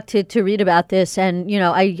was shocked to read about this, and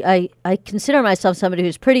I consider myself somebody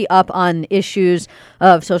who's pretty up on issues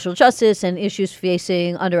of social justice and issues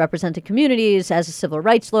facing underrepresented communities as a civil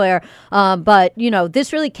rights lawyer. But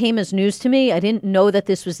this really came as news to me. I didn't know that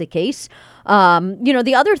this was the case.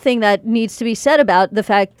 The other thing that needs to be said about the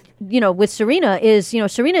fact, with Serena is,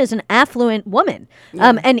 Serena is an affluent woman.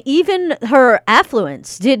 Yeah. And even her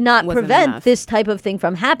affluence did not Wasn't prevent enough. this type of thing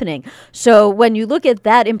from happening. So when you look at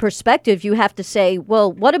that in perspective, you have to say,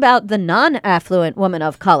 well, what about the non-affluent woman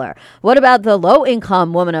of color? What about the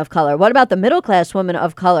low-income woman of color? What about the middle-class woman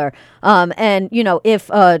of color? And,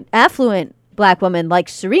 if affluent black woman like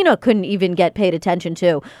Serena couldn't even get paid attention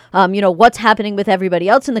to, what's happening with everybody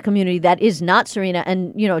else in the community that is not Serena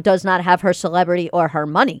and, does not have her celebrity or her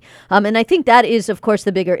money. And I think that is, of course,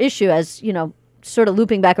 the bigger issue, as, sort of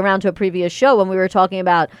looping back around to a previous show when we were talking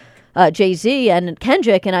about Jay-Z and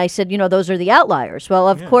Kendrick, and I said, those are the outliers. Well,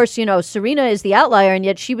 of course, Serena is the outlier, and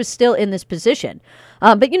yet she was still in this position.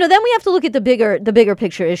 But, then we have to look at the bigger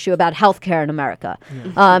picture issue about healthcare in America,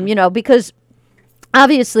 because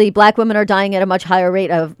obviously, black women are dying at a much higher rate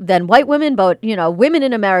than white women, but, women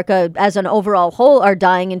in America as an overall whole are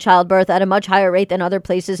dying in childbirth at a much higher rate than other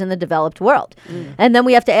places in the developed world. And then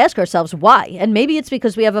we have to ask ourselves why. And maybe it's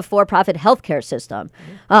because we have a for-profit healthcare system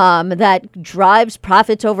that drives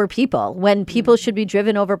profits over people when people should be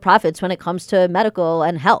driven over profits when it comes to medical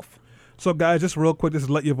and health. So, guys, just real quick, this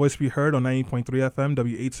is Let Your Voice Be Heard on 90.3 FM,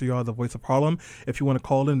 WHCR, the voice of Harlem. If you want to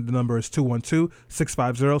call in, the number is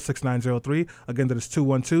 212-650-6903. Again, that is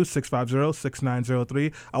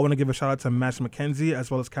 212-650-6903. I want to give a shout out to Max McKenzie,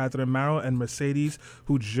 as well as Catherine Marrow and Mercedes,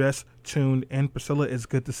 who just tuned in. Priscilla, it's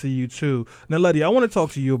good to see you, too. Now, Letty, I want to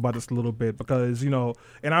talk to you about this a little bit because, in our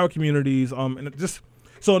communities, and it just...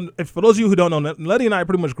 So for those of you who don't know, Letty and I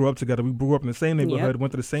pretty much grew up together. We grew up in the same neighborhood,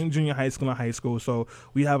 went to the same junior high school and high school, so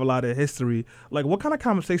we have a lot of history. Like, what kind of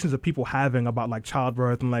conversations are people having about, like,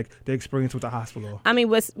 childbirth and, like, their experience with the hospital? I mean,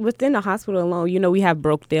 within the hospital alone, we have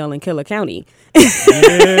Brokedale and Killer County.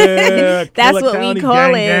 Yeah, That's Killer what County, we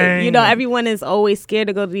call gang, it. gang. Everyone is always scared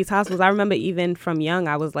to go to these hospitals. I remember even from young,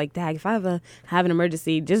 I was like, Dad, if I ever have an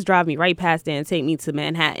emergency, just drive me right past there and take me to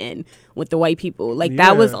Manhattan with the white people. Like,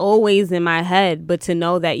 that was always in my head. But to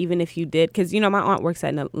know that even if you did, because, my aunt works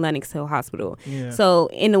at Lenox Hill Hospital. Yeah. So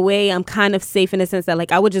in a way, I'm kind of safe in the sense that,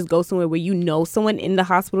 like, I would just go somewhere where someone in the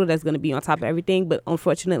hospital that's going to be on top of everything. But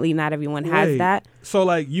unfortunately, not everyone has that. So,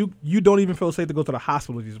 like, you don't even feel safe to go to the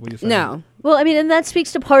hospital, is what you're saying? No. Well, I mean, and that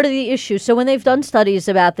speaks to part of the issue. So when they've done studies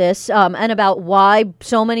about this and about why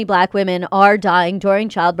so many black women are dying during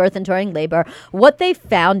childbirth and during labor, what they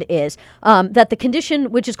found is that the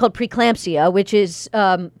condition, which is called preeclampsia, which is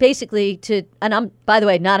basically and I'm, by the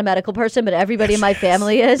way, not a medical person, but everybody in my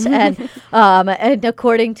family is. And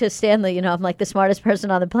according to Stanley, I'm like the smartest person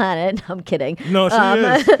on the planet. I'm kidding. No, she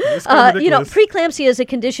is. It's kind of ridiculous. Preeclampsia is a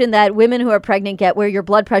condition that women who are pregnant get where your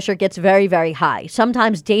blood pressure gets very, very high,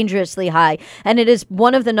 sometimes dangerously high. And it is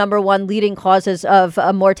one of the number one leading causes of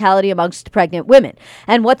mortality amongst pregnant women.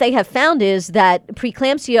 And what they have found is that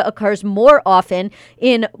preeclampsia occurs more often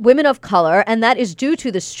in women of color, and that is due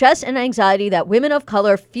to the stress and anxiety that women of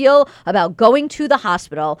color feel about going to the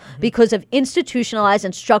hospital because of institutionalized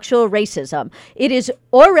and structural racism. It is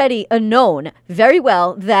already known very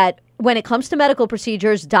well that when it comes to medical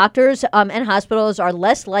procedures, doctors and hospitals are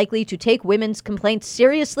less likely to take women's complaints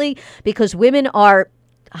seriously because women are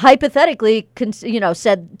hypothetically,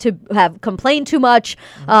 said to have complained too much,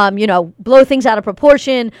 blow things out of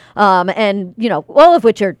proportion, and, all of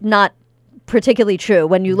which are not particularly true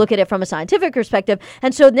when you look at it from a scientific perspective.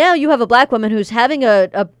 And so now you have a black woman who's having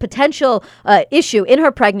a potential issue in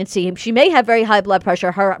her pregnancy. She may have very high blood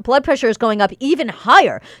pressure. Her blood pressure is going up even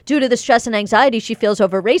higher due to the stress and anxiety she feels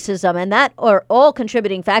over racism. And that are all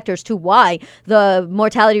contributing factors to why the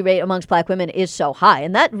mortality rate amongst black women is so high.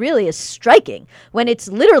 And that really is striking when it's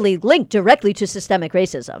literally linked directly to systemic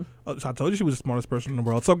racism. Oh, so I told you she was the smartest person in the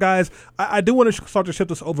world. So, guys, I do want to start to shift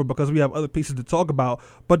this over because we have other pieces to talk about.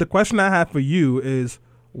 But the question I have for you is,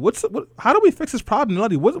 how do we fix this problem,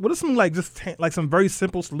 Luddy? What are some some very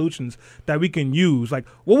simple solutions that we can use? Like,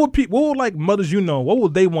 what would like mothers what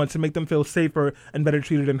would they want to make them feel safer and better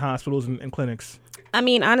treated in hospitals and clinics? I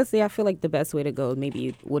mean, honestly, I feel like the best way to go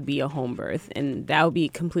maybe would be a home birth. And that would be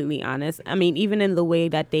completely honest. I mean, even in the way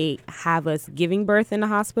that they have us giving birth in the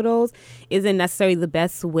hospitals isn't necessarily the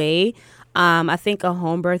best way. I think a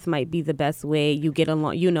home birth might be the best way. You get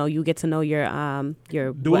along, you get to know your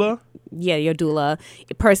doula. Your doula.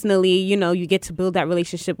 Personally, you get to build that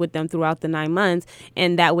relationship with them throughout the 9 months.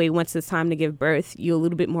 And that way, once it's time to give birth, you're a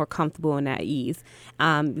little bit more comfortable and at ease.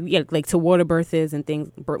 Like to water birth and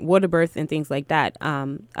things like that.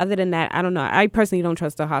 Other than that, I don't know. I personally don't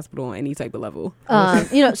trust the hospital on any type of level.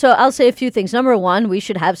 So I'll say a few things. Number one, we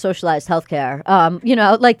should have socialized healthcare.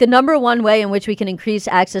 Like the number one way in which we can increase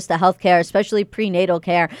access to healthcare, especially prenatal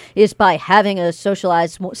care, is by having a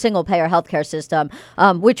socialized single-payer healthcare system,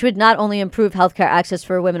 which would not only improve healthcare access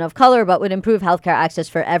for women of color, but would improve healthcare access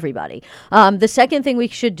for everybody. The second thing we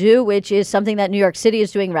should do, which is something that New York City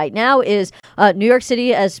is doing right now, is New York City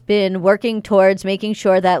has been working towards making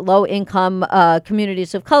sure that low-income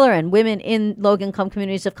communities of color and women in low-income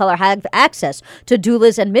communities of color have access to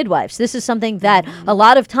doulas and midwives. This is something that a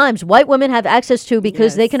lot of times white women have access to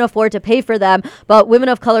because they can afford to pay for them, but women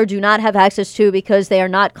of color do not have access to because they are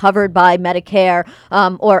not covered by Medicare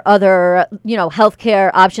or other,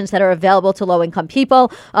 healthcare options that are available to low-income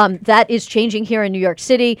people. That is changing here in New York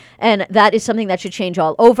City, and that is something that should change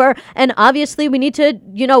all over. And obviously, we need to,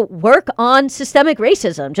 work on systemic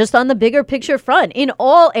racism, just on the bigger picture front, in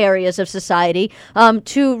all areas of society,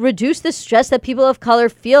 to reduce the stress that people of color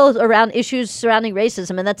feel around issues surrounding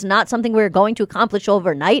racism. And that's not something we're going to accomplish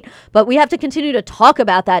overnight, but we have to continue to talk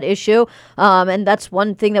about that issue. And that's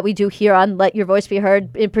one thing that we do here on Let Your Voice Be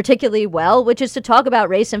Heard particularly well, which is to talk about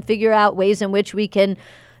race and figure out ways in which we can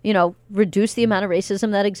reduce the amount of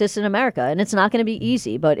racism that exists in America. And it's not going to be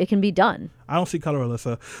easy, but it can be done. I don't see color,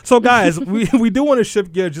 Alyssa. So, guys, we do want to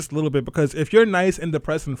shift gear just a little bit because if you're nice and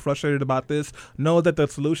depressed and frustrated about this, know that the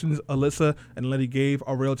solutions Alyssa and Letty gave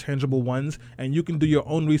are real tangible ones, and you can do your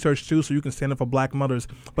own research too so you can stand up for black mothers.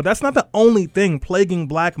 But that's not the only thing plaguing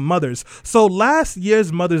black mothers. So last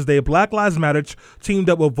year's Mother's Day, Black Lives Matter teamed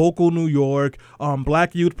up with Vocal New York,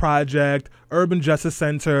 Black Youth Project, Urban Justice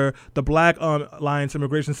Center, the Black Alliance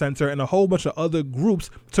Immigration Center, and a whole bunch of other groups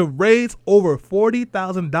to raise over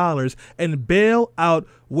 $40,000 and bail out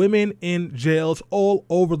women in jails all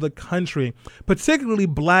over the country, particularly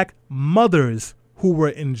black mothers who were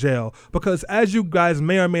in jail. Because as you guys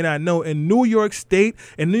may or may not know, in New York State,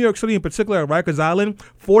 in New York City in particular at Rikers Island,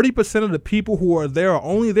 40% of the people who are there are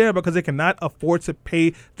only there because they cannot afford to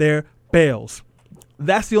pay their bails.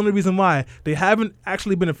 That's the only reason why. They haven't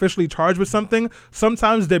actually been officially charged with something.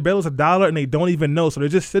 Sometimes their bail is $1 and they don't even know. So they're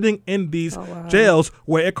just sitting in these jails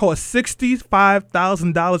where it costs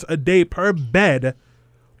 $65,000 a day per bed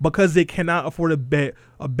because they cannot afford a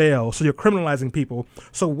bail. So you're criminalizing people.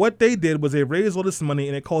 So what they did was they raised all this money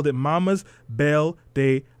and they called it Mama's Bail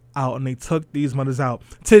Day Out, and they took these mothers out.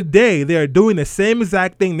 Today, they are doing the same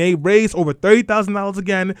exact thing. They raised over $30,000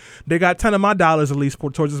 again. They got 10 of my dollars at least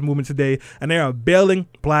towards this movement today, and they are bailing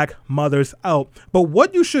black mothers out. But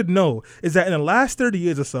what you should know is that in the last 30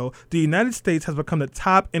 years or so, the United States has become the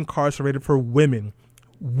top incarcerated for women.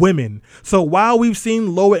 So while we've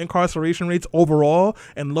seen lower incarceration rates overall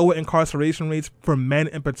and lower incarceration rates for men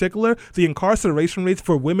in particular, the incarceration rates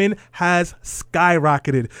for women has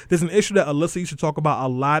skyrocketed. There's an issue that Alyssa used to talk about a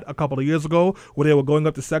lot a couple of years ago where they were going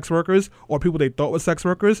up to sex workers or people they thought were sex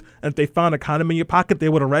workers, and if they found a condom in your pocket, they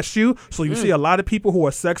would arrest you. So you see a lot of people who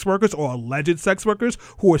are sex workers or alleged sex workers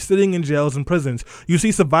who are sitting in jails and prisons. You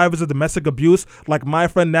see survivors of domestic abuse like my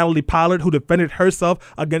friend Natalie Pollard, who defended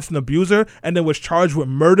herself against an abuser and then was charged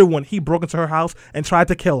with murder when he broke into her house and tried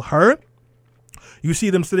to kill her. You see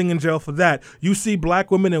them sitting in jail for that. You see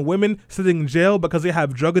black women and women sitting in jail because they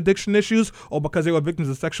have drug addiction issues or because they were victims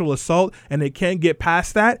of sexual assault and they can't get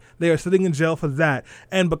past that. They are sitting in jail for that.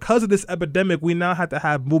 And because of this epidemic, we now have to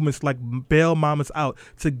have movements like Bail Mamas Out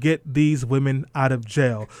to get these women out of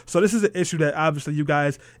jail. So this is an issue that obviously you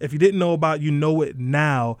guys, if you didn't know about, you know it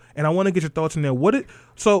now. And I want to get your thoughts on there.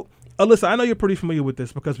 So Alyssa, I know you're pretty familiar with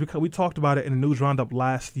this because we talked about it in the news roundup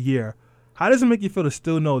last year. How does it make you feel to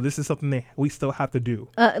still know this is something we still have to do?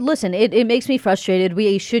 Listen, it makes me frustrated.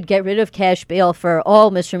 We should get rid of cash bail for all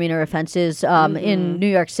misdemeanor offenses in New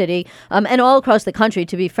York City and all across the country,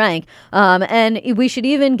 to be frank. And we should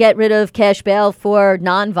even get rid of cash bail for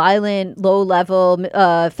nonviolent, low-level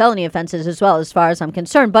felony offenses as well, as far as I'm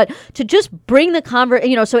concerned. But to just bring the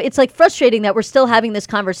so it's like frustrating that we're still having this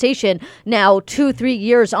conversation now 2-3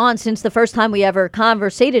 years on since the first time we ever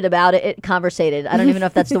conversated about it. I don't even know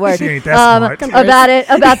if that's the word. She ain't that smart.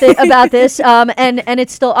 about this, and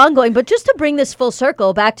it's still ongoing. But just to bring this full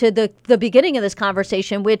circle back to the beginning of this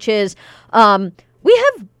conversation, which is we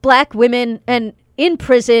have black women and in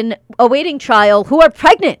prison awaiting trial who are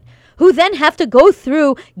pregnant, who then have to go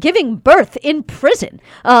through giving birth in prison.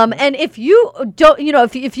 And if you don't,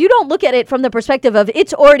 if you don't look at it from the perspective of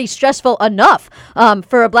it's already stressful enough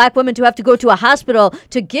for a black woman to have to go to a hospital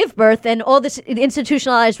to give birth and all this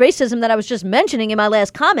institutionalized racism that I was just mentioning in my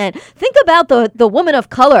last comment, think about the woman of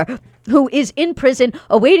color who is in prison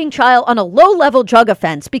awaiting trial on a low-level drug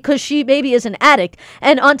offense because she maybe is an addict.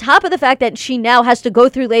 And on top of the fact that she now has to go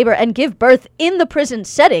through labor and give birth in the prison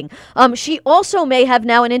setting, she also may have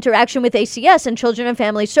now an interaction with ACS and Children and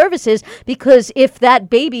Family Services, because if that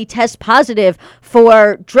baby tests positive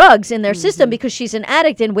for drugs in their system because she's an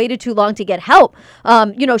addict and waited too long to get help,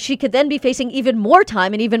 she could then be facing even more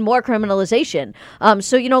time and even more criminalization.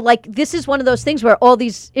 This is one of those things where all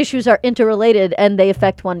these issues are interrelated and they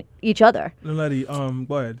affect each other. Letty, go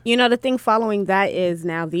ahead. The thing following that is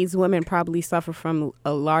now these women probably suffer from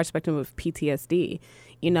a large spectrum of PTSD,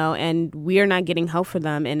 and we are not getting help for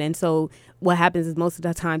them. And then so what happens is most of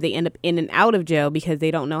the time they end up in and out of jail because they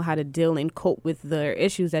don't know how to deal and cope with the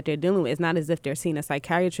issues that they're dealing with. It's not as if they're seeing a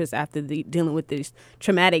psychiatrist after dealing with these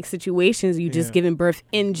traumatic situations. You just giving birth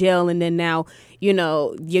in jail, and then now, you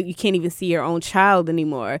can't even see your own child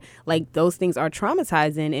anymore. Like, those things are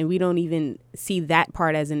traumatizing, and we don't even see that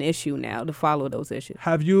part as an issue now to follow those issues.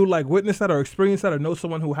 Have you witnessed that or experienced that or know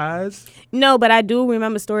someone who has? No, but I do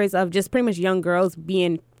remember stories of just pretty much young girls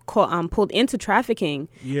being pulled into trafficking,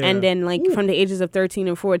 and then from the ages of 13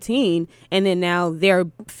 and 14, and then now they're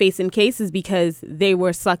facing cases because they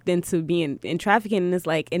were sucked into being in trafficking. And it's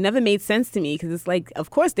like, it never made sense to me, because it's like, of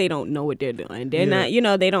course they don't know what they're doing. They're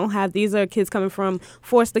not, they don't have, these are kids coming from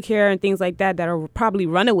foster care and things like that are probably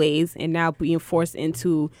runaways and now being forced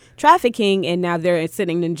into trafficking, and now they're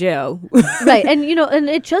sitting in jail. Right. And and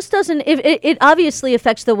it just doesn't, it obviously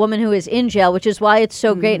affects the woman who is in jail, which is why it's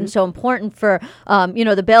so great and so important for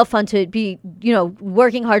the bail fund to be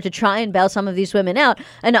working hard to try and bail some of these women out.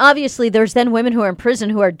 And obviously there's then women who are in prison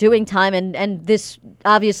who are doing time, and this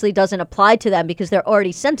obviously doesn't apply to them because they're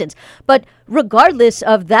already sentenced. But regardless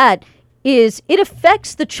of that, it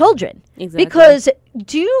affects the children. Exactly. Because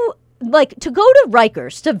to go to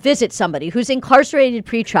Rikers to visit somebody who's incarcerated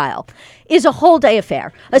pretrial is a whole day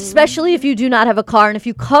affair, especially if you do not have a car. And if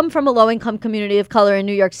you come from a low-income community of color in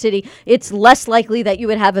New York City, it's less likely that you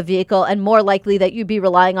would have a vehicle and more likely that you'd be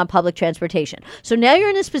relying on public transportation. So now you're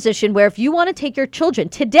in this position where if you want to take your children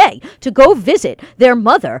today to go visit their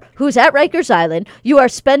mother who's at Rikers Island, you are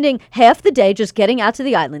spending half the day just getting out to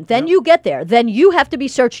the island. Then you get there. Then you have to be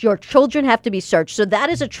searched. Your children have to be searched. So that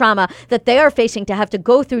is a trauma that they are facing to have to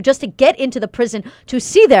go through just to get into the prison to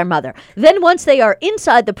see their mother. Then once they are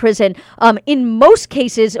inside the prison, in most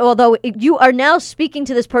cases, although you are now speaking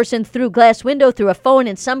to this person through glass window, through a phone,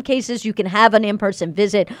 in some cases you can have an in-person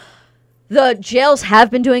visit. The jails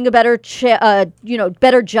have been doing a better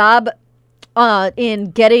job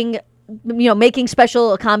in getting making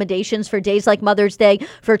special accommodations for days like Mother's Day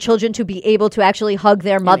for children to be able to actually hug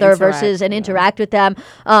their mother versus interact with them.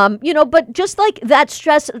 But just like that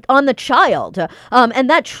stress on the child and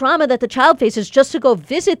that trauma that the child faces just to go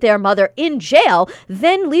visit their mother in jail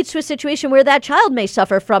then leads to a situation where that child may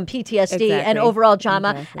suffer from PTSD and overall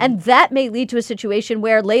trauma. And that may lead to a situation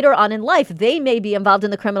where later on in life they may be involved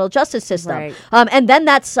in the criminal justice system. Right. And then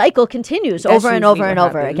that cycle continues over and over and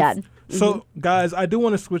over again. So, guys, I do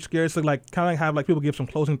want to switch gears to kind of have people give some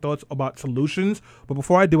closing thoughts about solutions. But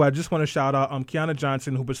before I do, I just want to shout out Kiana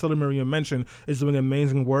Johnson, who Priscilla Miriam mentioned is doing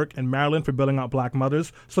amazing work in Maryland for building out black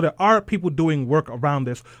mothers. So there are people doing work around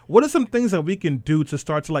this. What are some things that we can do to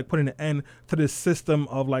start to put an end to this system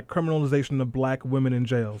of criminalization of black women in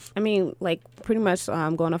jails? I mean, pretty much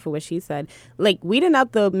going off of what she said, weeding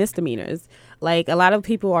out the misdemeanors. A lot of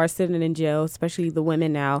people are sitting in jail, especially the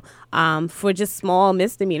women now, for just small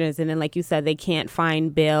misdemeanors. And then, like you said, they can't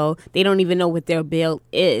find bail. They don't even know what their bail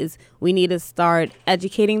is. We need to start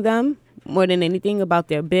educating them, more than anything about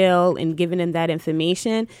their bill and giving them that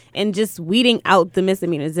information and just weeding out the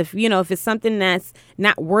misdemeanors. If it's something that's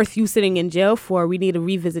not worth you sitting in jail for, we need to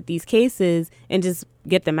revisit these cases and just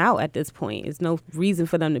get them out at this point. There's no reason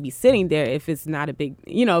for them to be sitting there if it's not a big,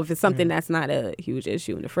 if it's something that's not a huge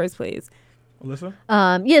issue in the first place. Alyssa?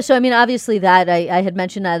 So I mean, obviously that I had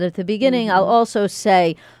mentioned that at the beginning. I'll also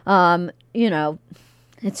say,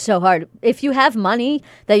 it's so hard. If you have money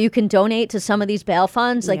that you can donate to some of these bail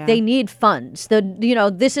funds, they need funds.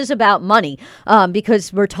 This is about money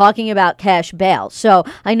because we're talking about cash bail. So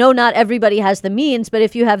I know not everybody has the means, but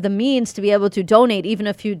if you have the means to be able to donate even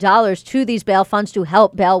a few dollars to these bail funds to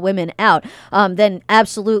help bail women out, then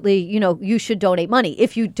absolutely, you should donate money.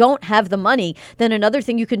 If you don't have the money, then another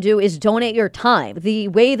thing you can do is donate your time. The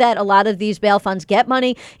way that a lot of these bail funds get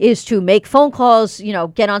money is to make phone calls,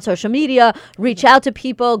 get on social media, reach out to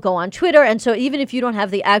people, go on Twitter. And so even if you don't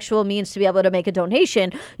have the actual means to be able to make a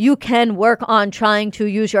donation, you can work on trying to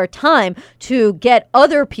use your time to get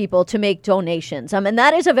other people to make donations. And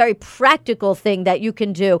that is a very practical thing that you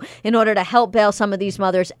can do in order to help bail some of these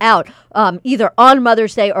mothers out, either on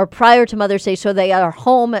Mother's Day or prior to Mother's Day, so they are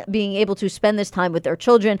home being able to spend this time with their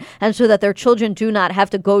children and so that their children do not have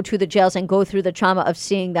to go to the jails and go through the trauma of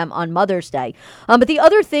seeing them on Mother's Day. But the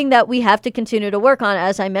other thing that we have to continue to work on,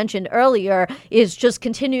 as I mentioned earlier, is just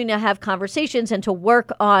continuing to have conversations and to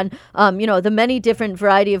work on, the many different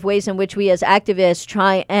variety of ways in which we as activists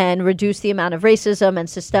try and reduce the amount of racism and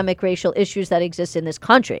systemic racial issues that exist in this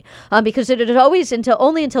country. Because it is always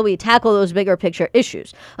only until we tackle those bigger picture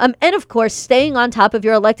issues. And of course, staying on top of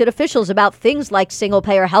your elected officials about things like single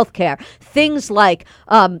payer health care, things like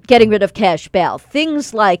getting rid of cash bail,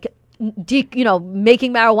 things like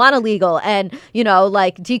making marijuana legal and,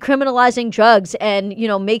 decriminalizing drugs and,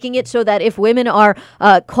 making it so that if women are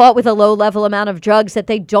caught with a low level amount of drugs, that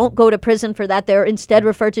they don't go to prison for that. They're instead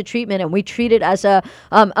referred to treatment, and we treat it as a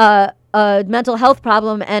mental health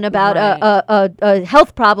problem and about a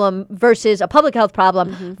health problem versus a public health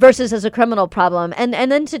problem versus as a criminal problem. And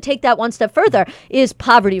then to take that one step further is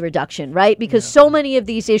poverty reduction, right? Because so many of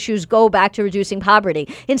these issues go back to reducing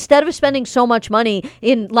poverty. Instead of spending so much money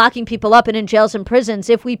in locking people up and in jails and prisons,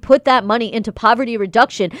 if we put that money into poverty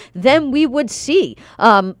reduction, then we would see,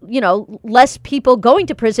 less people going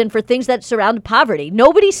to prison for things that surround poverty.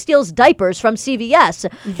 Nobody steals diapers from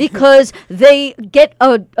CVS because they get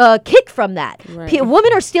a kick from that. Right.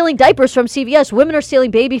 Women are stealing diapers from CVS. Women are stealing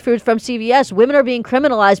baby food from CVS. Women are being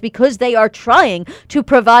criminalized because they are trying to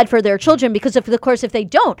provide for their children. Because of course, if they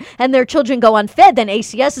don't and their children go unfed, then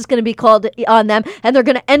ACS is going to be called on them, and they're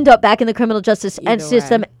going to end up back in the criminal justice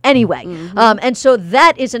system anyway. And so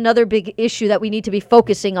that is another big issue that we need to be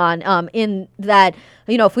focusing on. In that,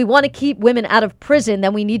 if we want to keep women out of prison,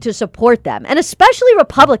 then we need to support them, and especially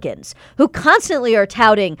Republicans who constantly are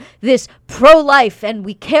touting this pro-life and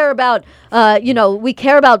we care about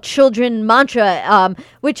children mantra,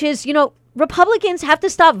 which is, Republicans have to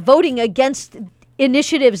stop voting against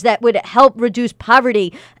initiatives that would help reduce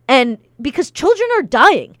poverty, and because children are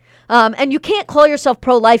dying. And you can't call yourself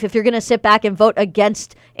pro-life if you're going to sit back and vote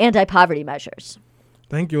against anti-poverty measures.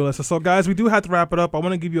 Thank you, Alyssa. So, guys, we do have to wrap it up. I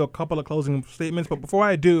want to give you a couple of closing statements. But before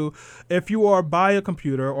I do, if you are by a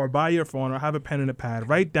computer or by your phone or have a pen and a pad,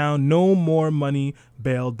 write down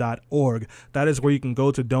nomoremoneybail.org. That is where you can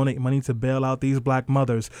go to donate money to bail out these black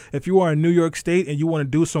mothers. If you are in New York State and you want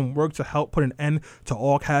to do some work to help put an end to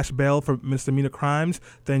all cash bail for misdemeanor crimes,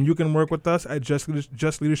 then you can work with us at Just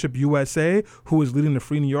Leadership USA, who is leading the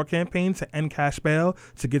Free New York campaign to end cash bail,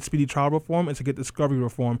 to get speedy trial reform, and to get discovery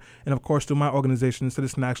reform. And, of course, through my organization,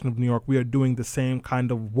 Citizen Action of New York, we are doing the same kind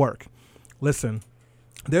of work. Listen,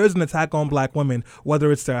 there is an attack on black women,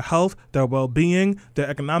 whether it's their health, their well-being, their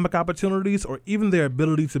economic opportunities, or even their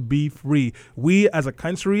ability to be free. We as a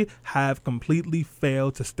country have completely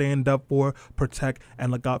failed to stand up for, protect,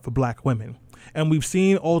 and look out for black women. And we've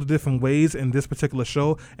seen all the different ways in this particular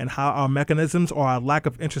show and how our mechanisms or our lack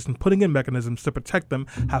of interest in putting in mechanisms to protect them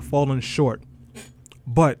have fallen short.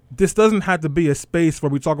 But this doesn't have to be a space where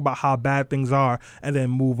we talk about how bad things are and then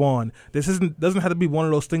move on. This doesn't have to be one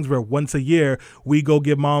of those things where once a year we go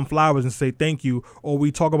give mom flowers and say thank you, or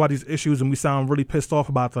we talk about these issues and we sound really pissed off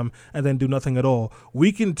about them and then do nothing at all.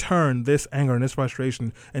 We can turn this anger and this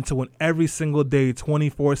frustration into an every single day,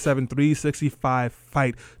 24/7, 365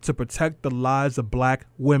 fight to protect the lives of black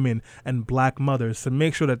women and black mothers, to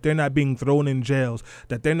make sure that they're not being thrown in jails,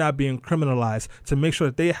 that they're not being criminalized, to make sure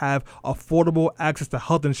that they have affordable access to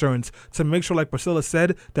health insurance to make sure, like Priscilla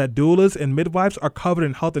said, that doulas and midwives are covered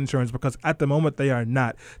in health insurance, because at the moment they are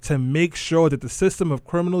not, to make sure that the system of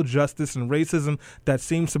criminal justice and racism that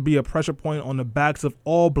seems to be a pressure point on the backs of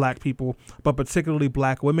all black people, but particularly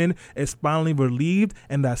black women, is finally relieved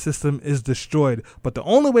and that system is destroyed. But the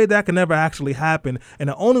only way that can ever actually happen, and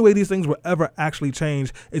the only way these things will ever actually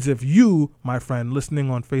change, is if you, my friend, listening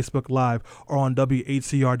on Facebook Live or on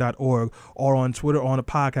WHCR.org or on Twitter or on a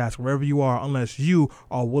podcast, wherever you are, unless you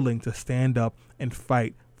are willing to stand up and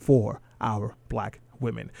fight for our black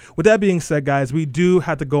women. With that being said, guys, we do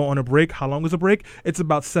have to go on a break. How long is a break? It's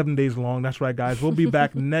about 7 days long. That's right, guys. We'll be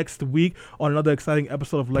back next week on another exciting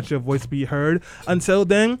episode of Let Your Voice Be Heard. Until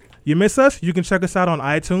then, you miss us? You can check us out on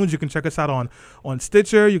iTunes. You can check us out on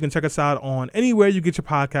Stitcher. You can check us out on anywhere you get your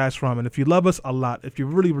podcast from. And if you love us a lot, if you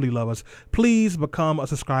really, really love us, please become a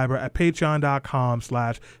subscriber at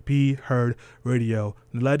patreon.com/BeHeardRadio.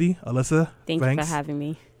 Naledi, Alyssa, Thank you for having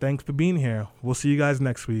me. Thanks for being here. We'll see you guys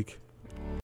next week.